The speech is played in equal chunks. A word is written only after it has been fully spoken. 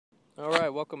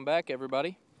Alright, welcome back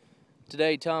everybody.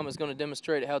 Today Tom is going to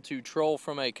demonstrate how to troll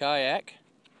from a kayak.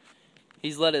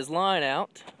 He's let his line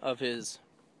out of his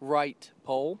right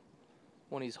pole,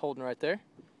 one he's holding right there.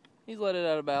 He's let it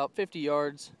out about 50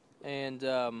 yards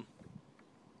and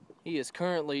he is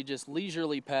currently just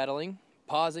leisurely paddling,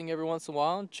 pausing every once in a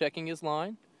while and checking his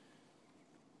line.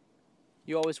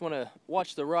 You always want to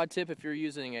watch the rod tip if you're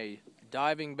using a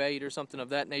diving bait or something of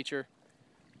that nature.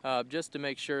 Just to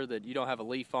make sure that you don't have a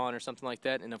leaf on or something like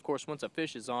that. And of course, once a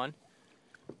fish is on,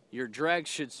 your drag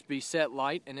should be set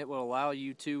light, and it will allow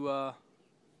you to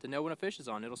know when a fish is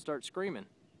on. It'll start screaming.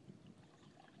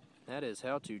 That is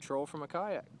how to troll from a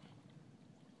kayak.